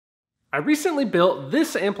I recently built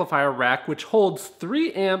this amplifier rack which holds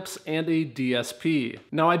 3 amps and a DSP.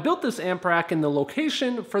 Now I built this amp rack in the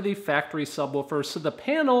location for the factory subwoofer so the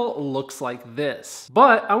panel looks like this.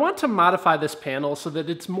 But I want to modify this panel so that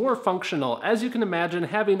it's more functional. As you can imagine,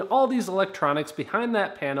 having all these electronics behind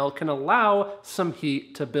that panel can allow some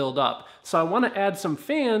heat to build up. So I want to add some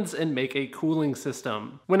fans and make a cooling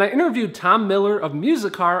system. When I interviewed Tom Miller of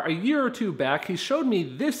Musicar a year or two back, he showed me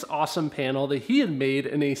this awesome panel that he had made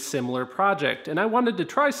in a similar project, and I wanted to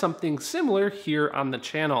try something similar here on the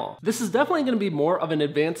channel. This is definitely going to be more of an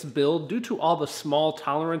advanced build due to all the small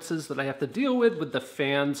tolerances that I have to deal with the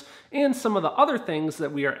fans and some of the other things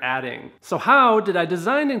that we are adding. So how did I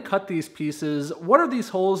design and cut these pieces? What are these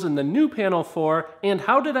holes in the new panel for? And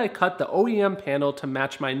how did I cut the OEM panel to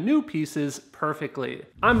match my new pieces perfectly?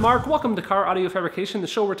 I'm Mark, welcome to CarAudioFabrication, the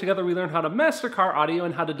show where together we learn how to master car audio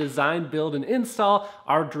and how to design, build, and install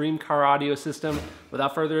our dream car audio system.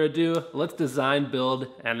 Without further ado, let's design, build,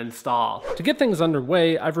 and install. To get things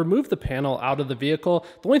underway, I've removed the panel out of the vehicle.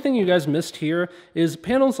 The only thing you guys missed here is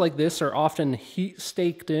panels like this are often heat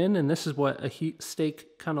staked in, and this is what a heat stake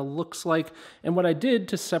kind of looks like. And what I did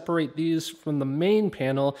to separate these from the main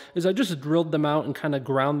panel is I just drilled them out and kind of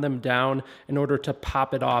ground them down in order to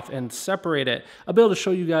pop it off and separate it. I'll be able to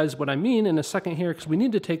show you guys what I mean in a second here because we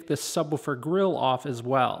need to take this subwoofer grill off as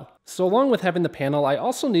well. So along with having the panel, I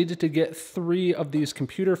also needed to get 3 of these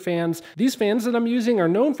computer fans. These fans that I'm using are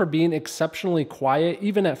known for being exceptionally quiet,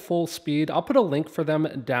 even at full speed. I'll put a link for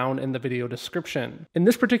them down in the video description. In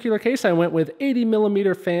this particular case, I went with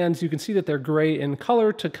 80mm fans. You can see that they're gray in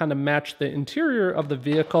color to kind of match the interior of the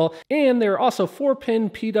vehicle. And there are also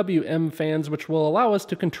 4-pin PWM fans, which will allow us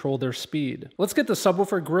to control their speed. Let's get the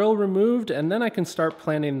subwoofer grill removed, and then I can start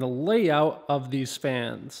planning the layout of these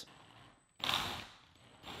fans.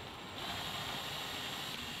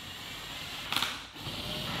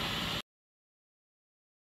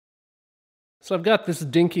 So I've got this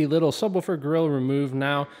dinky little subwoofer grill removed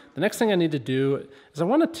now. The next thing I need to do is I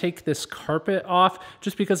want to take this carpet off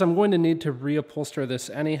just because I'm going to need to reupholster this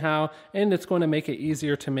anyhow, and it's going to make it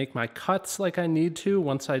easier to make my cuts like I need to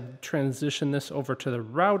once I transition this over to the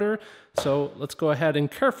router. So let's go ahead and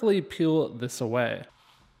carefully peel this away.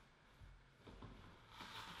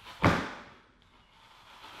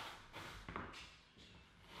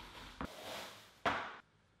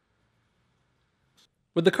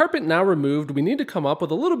 With the carpet now removed, we need to come up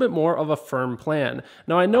with a little bit more of a firm plan.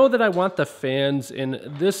 Now I know that I want the fans in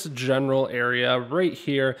this general area right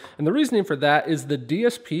here, and the reasoning for that is the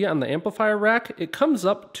DSP on the amplifier rack, it comes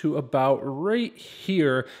up to about right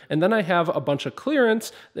here, and then I have a bunch of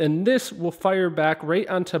clearance, and this will fire back right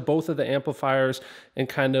onto both of the amplifiers and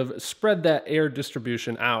kind of spread that air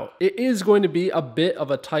distribution out. It is going to be a bit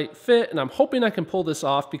of a tight fit, and I'm hoping I can pull this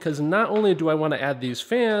off because not only do I want to add these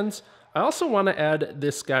fans, I also want to add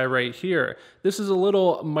this guy right here. This is a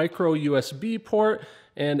little micro USB port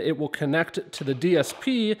and it will connect to the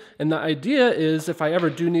DSP, and the idea is if I ever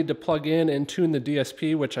do need to plug in and tune the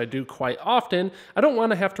DSP, which I do quite often, I don't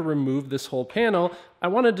want to have to remove this whole panel. I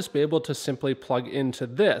want to just be able to simply plug into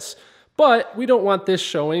this. But we don't want this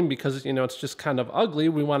showing because, you know, it's just kind of ugly.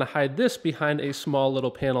 We want to hide this behind a small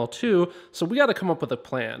little panel too, so we got to come up with a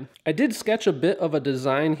plan. I did sketch a bit of a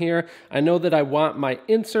design here. I know that I want my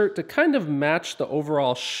insert to kind of match the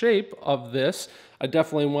overall shape of this. I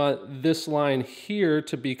definitely want this line here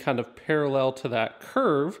to be kind of parallel to that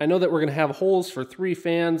curve. I know that we're gonna have holes for 3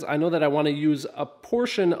 fans. I know that I wanna use a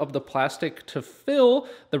portion of the plastic to fill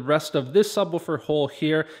the rest of this subwoofer hole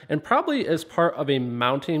here, and probably as part of a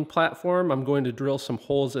mounting platform, I'm going to drill some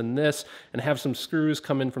holes in this and have some screws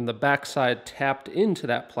come in from the backside tapped into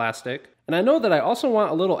that plastic. And I know that I also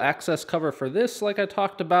want a little access cover for this like I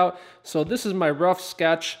talked about, so this is my rough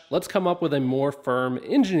sketch. Let's come up with a more firm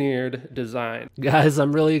engineered design. Guys,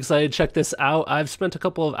 I'm really excited to check this out. I've spent a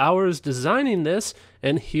couple of hours designing this,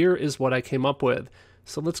 and here is what I came up with.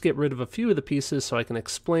 So let's get rid of a few of the pieces so I can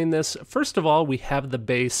explain this. First of all, we have the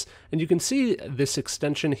base, and you can see this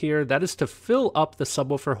extension here. That is to fill up the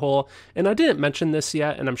subwoofer hole, and I didn't mention this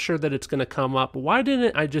yet, and I'm sure that it's going to come up. Why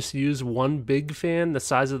didn't I just use one big fan the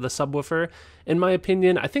size of the subwoofer? In my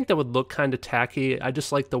opinion, I think that would look kind of tacky. I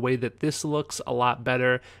just like the way that this looks a lot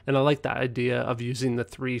better, and I like the idea of using the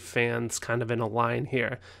 3 fans kind of in a line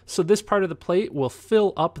here. So this part of the plate will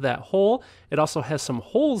fill up that hole. It also has some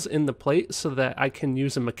holes in the plate so that I can can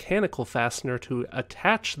use a mechanical fastener to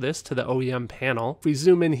attach this to the OEM panel. If we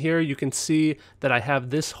zoom in here, you can see that I have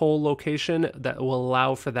this whole location that will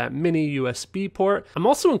allow for that mini USB port. I'm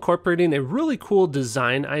also incorporating a really cool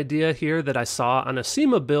design idea here that I saw on a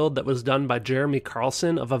SEMA build that was done by Jeremy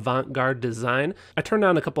Carlson of Avant-Garde Design. I turned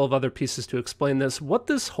on a couple of other pieces to explain this. What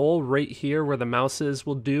this hole right here where the mouse is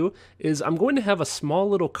will do is I'm going to have a small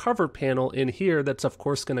little cover panel in here that's of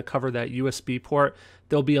course going to cover that USB port.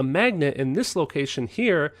 There'll be a magnet in this location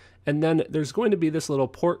here, and then there's going to be this little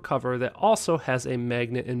port cover that also has a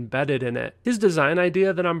magnet embedded in it. His design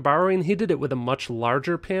idea that I'm borrowing, he did it with a much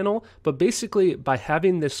larger panel, but basically by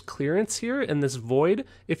having this clearance here and this void,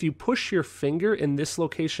 if you push your finger in this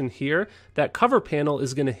location here, that cover panel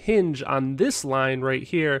is going to hinge on this line right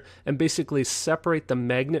here and basically separate the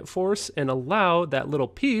magnet force and allow that little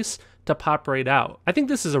piece to pop right out. I think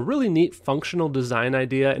this is a really neat functional design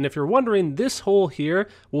idea, and if you're wondering, this hole here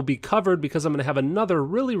will be covered because I'm going to have another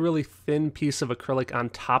really thin piece of acrylic on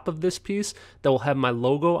top of this piece that will have my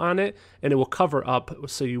logo on it, and it will cover up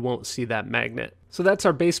so you won't see that magnet. So that's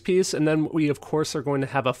our base piece, and then we of course are going to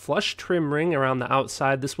have a flush trim ring around the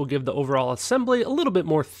outside. This will give the overall assembly a little bit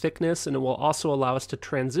more thickness, and it will also allow us to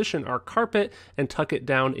transition our carpet and tuck it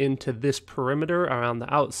down into this perimeter around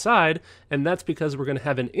the outside, and that's because we're going to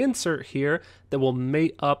have an insert here that will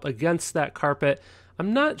mate up against that carpet.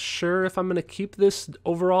 I'm not sure if I'm going to keep this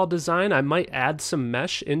overall design. I might add some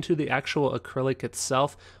mesh into the actual acrylic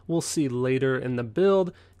itself. We'll see later in the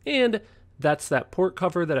build, and that's that port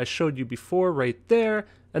cover that I showed you before right there.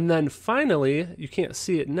 And then finally, you can't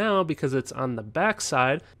see it now because it's on the back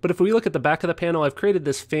side, but if we look at the back of the panel, I've created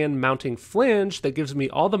this fan mounting flange that gives me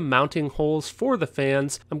all the mounting holes for the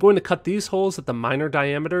fans. I'm going to cut these holes at the minor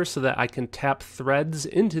diameter so that I can tap threads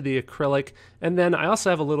into the acrylic, and then I also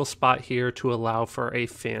have a little spot here to allow for a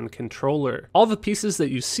fan controller. All the pieces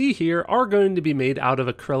that you see here are going to be made out of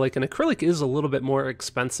acrylic, and acrylic is a little bit more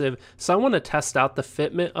expensive, so I want to test out the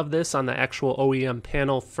fitment of this on the actual OEM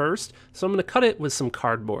panel first, so I'm going to cut it with some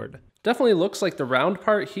cardboard. Definitely looks like the round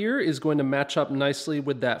part here is going to match up nicely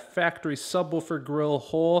with that factory subwoofer grill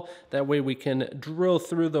hole. That way we can drill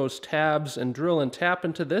through those tabs and drill and tap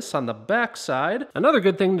into this on the back side. Another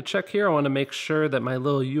good thing to check here, I want to make sure that my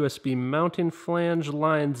little USB mounting flange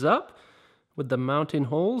lines up with the mounting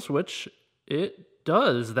holes, which it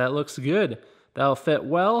does. That looks good. That'll fit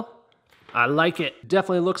well. I like it.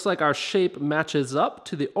 Definitely looks like our shape matches up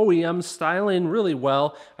to the OEM styling really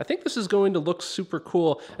well. I think this is going to look super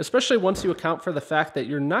cool, especially once you account for the fact that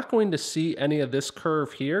you're not going to see any of this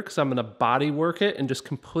curve here because I'm going to body work it and just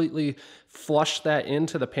completely flush that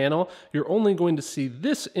into the panel. You're only going to see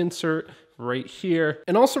this insert right here.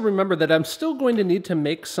 And also remember that I'm still going to need to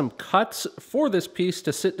make some cuts for this piece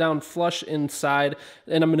to sit down flush inside,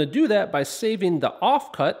 and I'm going to do that by saving the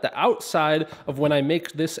offcut, the outside of when I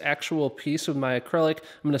make this actual piece with my acrylic.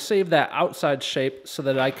 I'm going to save that outside shape so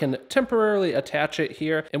that I can temporarily attach it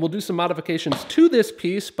here, and we'll do some modifications to this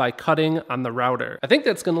piece by cutting on the router. I think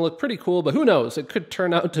that's going to look pretty cool, but who knows? It could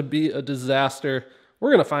turn out to be a disaster. We're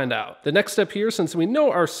going to find out. The next step here, since we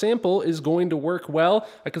know our sample is going to work well,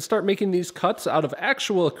 I can start making these cuts out of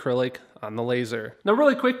actual acrylic on the laser. Now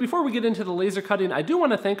really quick, before we get into the laser cutting, I do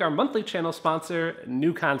want to thank our monthly channel sponsor,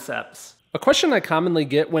 New Concepts. A question I commonly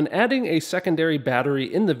get when adding a secondary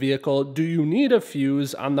battery in the vehicle, do you need a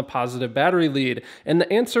fuse on the positive battery lead? And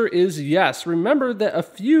the answer is yes. Remember that a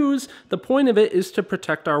fuse, the point of it is to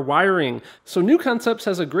protect our wiring. So New Concepts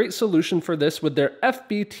has a great solution for this with their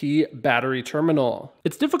FBT battery terminal.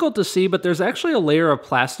 It's difficult to see, but there's actually a layer of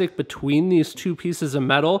plastic between these two pieces of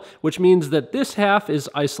metal, which means that this half is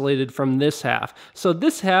isolated from this half. So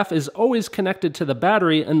this half is always connected to the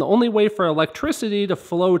battery, and the only way for electricity to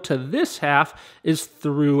flow to this half is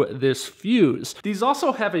through this fuse. These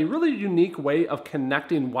also have a really unique way of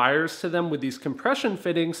connecting wires to them with these compression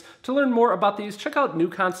fittings. To learn more about these, check out New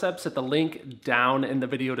Concepts at the link down in the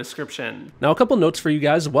video description. Now a couple notes for you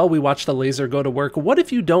guys while we watch the laser go to work. What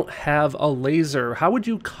if you don't have a laser? How would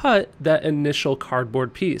you cut that initial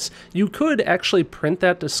cardboard piece? You could actually print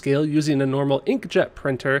that to scale using a normal inkjet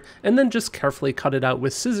printer and then just carefully cut it out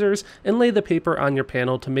with scissors and lay the paper on your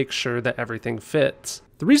panel to make sure that everything fits.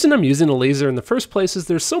 The reason I'm using a laser in the first place is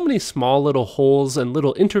there's so many small little holes and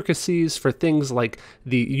little intricacies for things like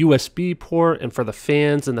the USB port and for the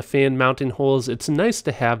fans and the fan mounting holes. It's nice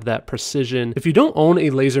to have that precision. If you don't own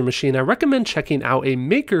a laser machine, I recommend checking out a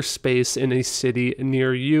makerspace in a city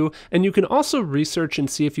near you, and you can also research and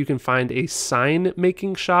see if you can find a sign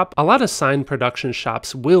making shop. A lot of sign production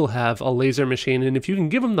shops will have a laser machine, and if you can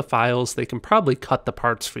give them the files, they can probably cut the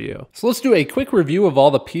parts for you. So let's do a quick review of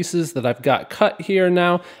all the pieces that I've got cut here now.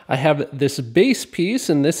 now, I have this base piece,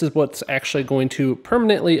 and this is what's actually going to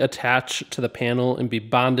permanently attach to the panel and be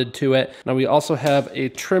bonded to it. Now we also have a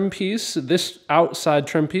trim piece. This outside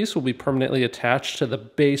trim piece will be permanently attached to the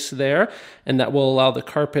base there, and that will allow the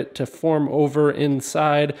carpet to form over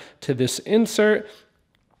inside to this insert.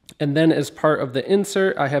 And then as part of the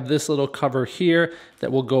insert, I have this little cover here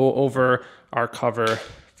that will go over our cover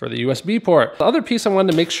for the USB port. The other piece I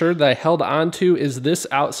wanted to make sure that I held on to is this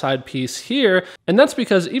outside piece here. And that's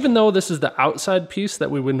because even though this is the outside piece that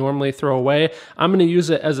we would normally throw away, I'm gonna use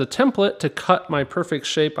it as a template to cut my perfect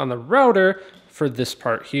shape on the router for this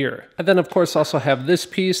part here. And then of course also have this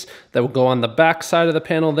piece that will go on the back side of the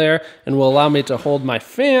panel there and will allow me to hold my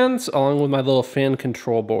fans along with my little fan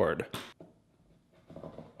control board.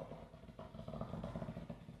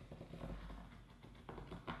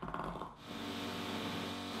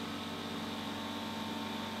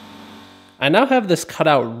 I now have this cut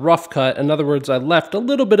out rough cut. In other words, I left a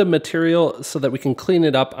little bit of material so that we can clean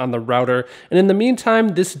it up on the router. And in the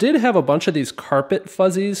meantime, this did have a bunch of these carpet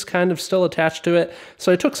fuzzies kind of still attached to it.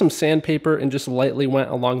 So I took some sandpaper and just lightly went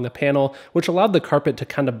along the panel, which allowed the carpet to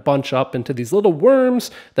kind of bunch up into these little worms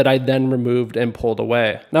that I then removed and pulled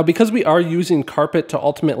away. Now, because we are using carpet to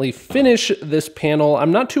ultimately finish this panel,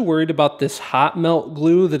 I'm not too worried about this hot melt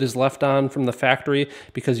glue that is left on from the factory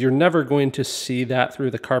because you're never going to see that through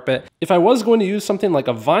the carpet. If I was going to use something like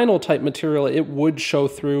a vinyl type material, it would show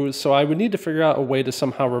through, so I would need to figure out a way to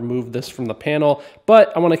somehow remove this from the panel,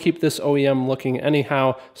 but I want to keep this OEM looking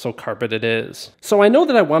anyhow, so carpet it is. So I know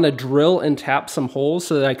that I want to drill and tap some holes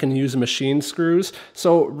so that I can use machine screws,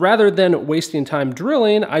 so rather than wasting time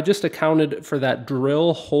drilling, I just accounted for that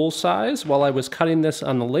drill hole size while I was cutting this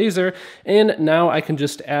on the laser, and now I can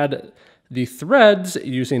just add the threads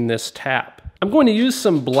using this tap. I'm going to use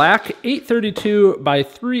some black 832 by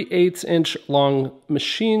 3/8 inch long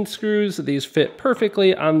machine screws. These fit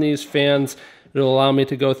perfectly on these fans. It'll allow me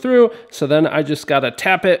to go through. So then I just gotta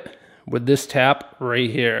tap it with this tap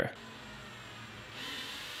right here.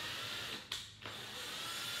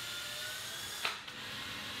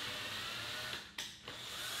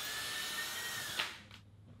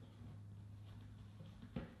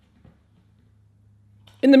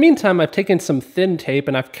 In the meantime, I've taken some thin tape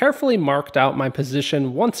and I've carefully marked out my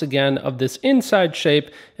position once again of this inside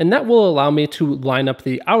shape, and that will allow me to line up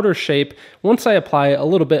the outer shape once I apply a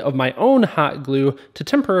little bit of my own hot glue to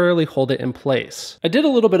temporarily hold it in place. I did a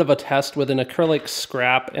little bit of a test with an acrylic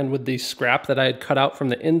scrap and with the scrap that I had cut out from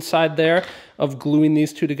the inside there of gluing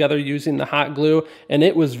these two together using the hot glue, and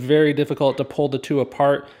it was very difficult to pull the two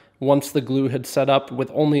apart once the glue had set up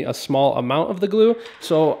with only a small amount of the glue.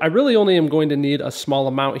 So I really only am going to need a small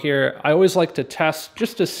amount here. I always like to test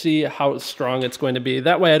just to see how strong it's going to be.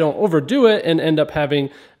 That way I don't overdo it and end up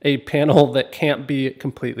having a panel that can't be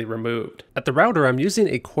completely removed. At the router, I'm using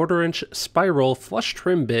a 1/4 inch spiral flush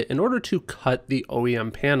trim bit in order to cut the OEM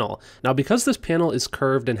panel. Now, because this panel is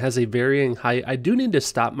curved and has a varying height, I do need to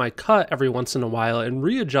stop my cut every once in a while and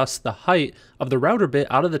readjust the height of the router bit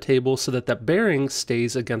out of the table so that the bearing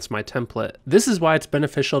stays against my template. This is why it's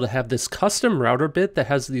beneficial to have this custom router bit that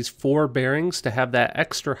has these 4 bearings to have that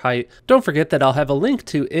extra height. Don't forget that I'll have a link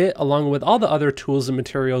to it along with all the other tools and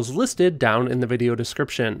materials listed down in the video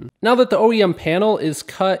description. Now that the OEM panel is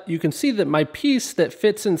cut, you can see that my piece that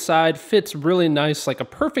fits inside fits really nice, like a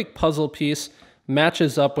perfect puzzle piece,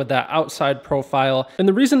 matches up with that outside profile. And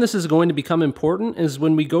the reason this is going to become important is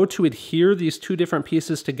when we go to adhere these two different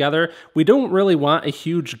pieces together, we don't really want a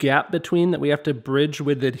huge gap between that we have to bridge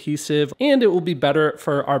with adhesive, and it will be better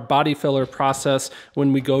for our body filler process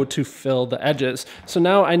when we go to fill the edges. So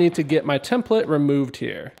now I need to get my template removed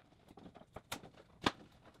here.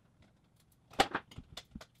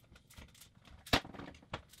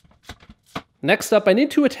 Next up, I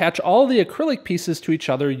need to attach all the acrylic pieces to each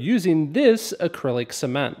other using this acrylic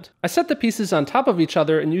cement. I set the pieces on top of each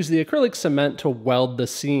other and use the acrylic cement to weld the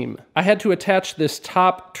seam. I had to attach this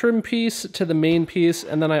top trim piece to the main piece,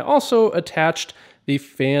 and then I also attached the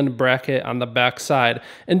fan bracket on the back side.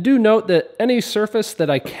 And do note that any surface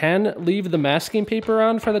that I can leave the masking paper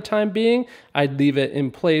on for the time being, I'd leave it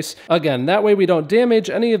in place. Again, that way we don't damage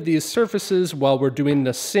any of these surfaces while we're doing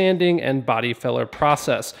the sanding and body filler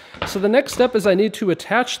process. So the next step is I need to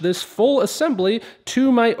attach this full assembly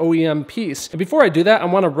to my OEM piece. And before I do that, I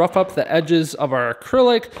want to rough up the edges of our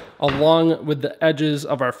acrylic along with the edges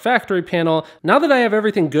of our factory panel. Now that I have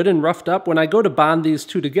everything good and roughed up, when I go to bond these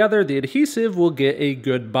two together, the adhesive will get a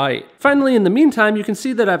good bite. Finally, in the meantime, you can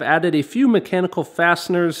see that I've added a few mechanical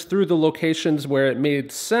fasteners through the locations where it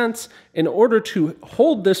made sense in order to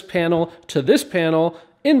hold this panel to this panel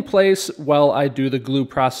in place while I do the glue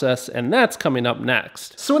process, and that's coming up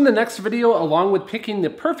next. So in the next video, along with picking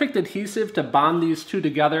the perfect adhesive to bond these two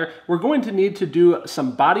together, we're going to need to do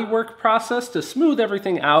some bodywork process to smooth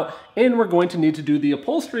everything out, and we're going to need to do the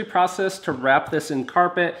upholstery process to wrap this in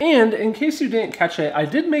carpet. And in case you didn't catch it, I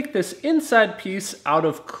did make this inside piece out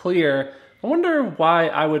of clear. I wonder why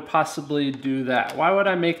I would possibly do that. Why would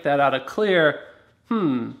I make that out of clear?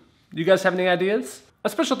 You guys have any ideas? A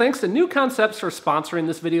special thanks to New Concepts for sponsoring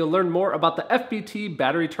this video. Learn more about the FBT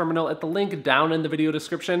battery terminal at the link down in the video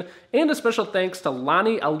description. And a special thanks to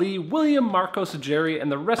Lonnie, Ali, William, Marcos, Jerry,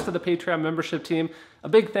 and the rest of the Patreon membership team. A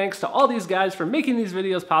big thanks to all these guys for making these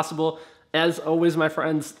videos possible. As always, my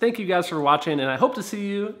friends, thank you guys for watching, and I hope to see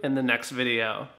you in the next video.